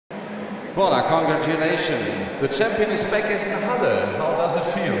Borna, congratulations. The champion is back in Halle. How does it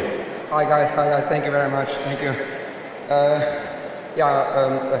feel? Hi guys, thank you very much, thank you.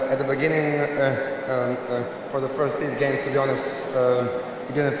 At the beginning, for the first 6 games, to be honest,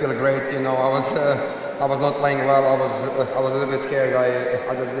 it didn't feel great. You know, I was not playing well. I was a little bit scared.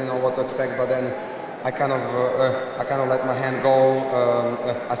 I just didn't know what to expect. But then I kind of let my hand go.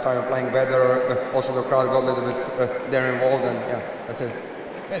 I started playing better. Also, the crowd got a little bit there involved, and yeah, that's it.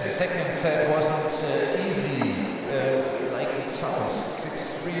 Yeah, the second set wasn't easy, like it sounds.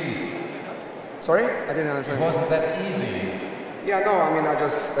 6-3. Sorry, I didn't understand. It wasn't that easy. Yeah, no, I mean, I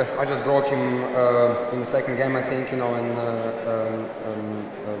just broke him in the second game, I think, you know, and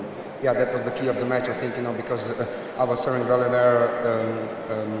yeah, that was the key of the match, I think, you know, because I was serving really there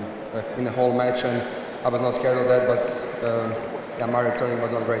in the whole match, and I was not scared of that, but yeah, my returning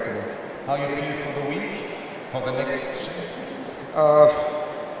was not great today. How you feel for the week, for the next?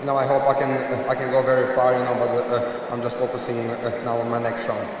 You know, I hope I can go very far, you know, but I'm just focusing now on my next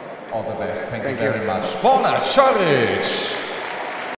round. All the best. Thank you very much. Borna Coric.